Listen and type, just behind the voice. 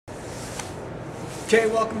Okay,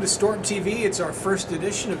 welcome to Storm TV. It's our first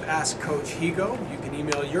edition of Ask Coach Higo. You can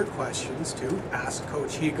email your questions to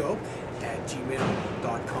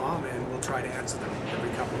askcoachhigo@gmail.com and we'll try to answer them every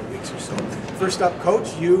couple of weeks or so. First up,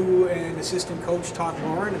 Coach, you and assistant coach Todd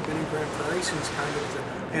Lauren have been in Grand Prairie since kind of the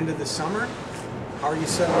end of the summer. How are you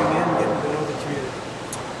settling in, getting to know the community?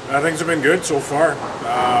 Things have been good so far.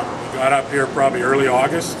 We got up here probably early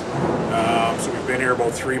August, so we've been here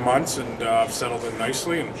about 3 months and settled in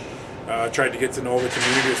nicely and tried to get to know the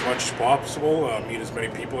community as much as possible, meet as many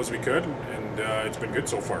people as we could, and it's been good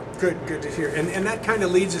so far. Good to hear. And that kind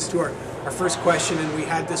of leads us to our first question, and we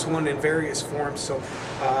had this one in various forms. So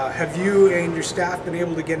have you and your staff been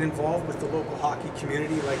able to get involved with the local hockey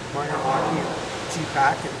community like minor hockey and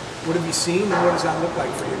GPAC? And what have you seen and what does that look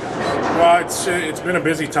like for you guys? Well, it's been a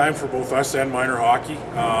busy time for both us and minor hockey.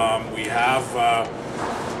 We have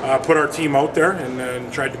put our team out there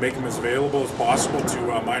and tried to make them as available as possible to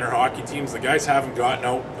minor hockey teams. The guys haven't gotten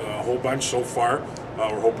out a whole bunch so far.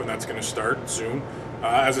 We're hoping that's going to start soon.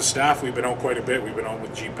 As a staff, we've been out quite a bit. We've been out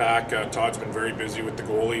with GPAC. Todd's been very busy with the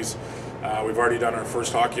goalies. We've already done our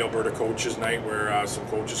first Hockey Alberta Coaches Night where some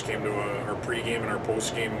coaches came to our pregame and our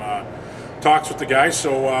postgame talks with the guys.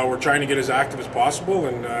 So we're trying to get as active as possible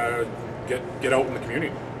and get out in the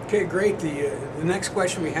community. Okay, great. The next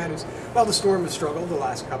question we had is, well, the Storm has struggled the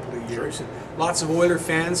last couple of years, and lots of Oiler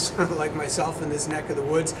fans like myself in this neck of the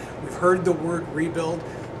woods, we've heard the word rebuild.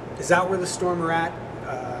 Is that where the Storm are at?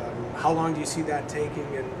 How long do you see that taking,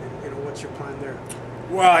 and what's your plan there?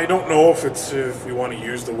 Well, I don't know if we want to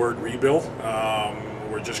use the word rebuild.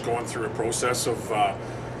 We're just going through a process of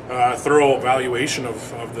thorough evaluation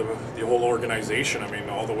of the whole organization. I mean,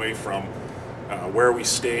 all the way from where we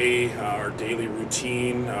stay, our daily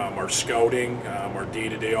routine, our scouting, our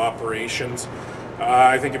day-to-day operations.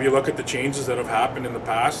 I think if you look at the changes that have happened in the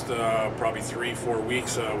past, probably 3-4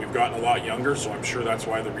 weeks, we've gotten a lot younger, so I'm sure that's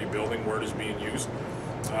why the rebuilding word is being used.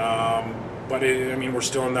 But I mean, we're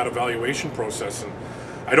still in that evaluation process, and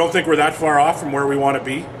I don't think we're that far off from where we want to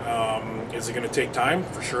be. Is it going to take time?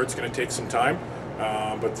 For sure it's going to take some time.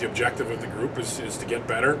 But the objective of the group is to get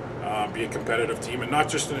better, be a competitive team, and not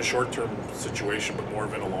just in a short-term situation, but more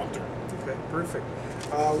of in a long-term. Okay, perfect.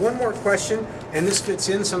 One more question, and this fits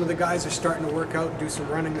in. Some of the guys are starting to work out, do some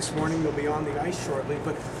running this morning. They'll be on the ice shortly.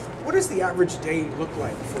 But what does the average day look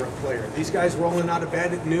like for a player? These guys rolling out of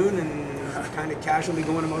bed at noon and kind of casually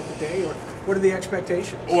going about the day, or what are the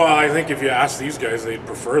expectations? Well, I think if you ask these guys, they'd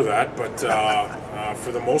prefer that. But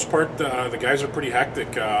for the most part, the guys are pretty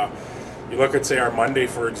hectic. You look at, say, our Monday,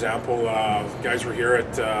 for example, guys were here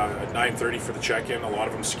at 9:30 for the check-in. A lot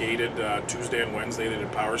of them skated. Tuesday and Wednesday they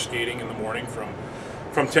did power skating in the morning from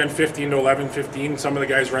 10:15 to 11:15. Some of the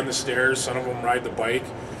guys run the stairs, some of them ride the bike.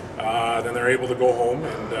 Then they're able to go home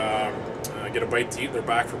and get a bite to eat. They're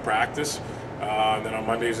back for practice. And then on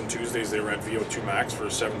Mondays and Tuesdays they were at VO2 Max for a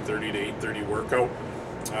 7:30 to 8:30 workout.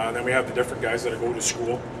 Then we have the different guys that go to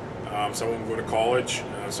school. Some of them go to college.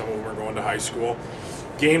 Some of them are going to high school.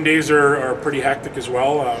 Game days are pretty hectic as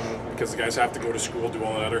well because the guys have to go to school, do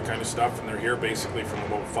all that other kind of stuff, and they're here basically from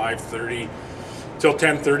about 5:30 till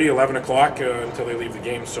 10:30, 11 o'clock until they leave the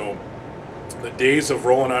game. So the days of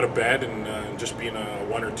rolling out of bed and just being a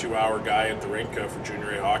 1 or 2 hour guy at the rink for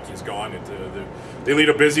junior A hockey is gone. They lead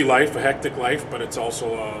a busy life, a hectic life, but it's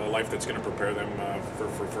also a life that's going to prepare them for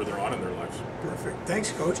further on in their lives. Perfect.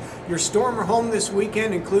 Thanks, Coach. Your Storm are home this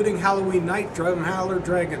weekend, including Halloween night. Drumheller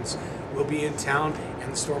Dragons will be in town,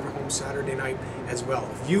 and the Storm are home Saturday night as well.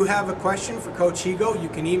 If you have a question for Coach Higo, you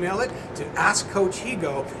can email it to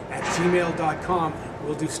askcoachhigo@gmail.com.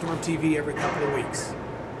 We'll do Storm TV every couple of weeks.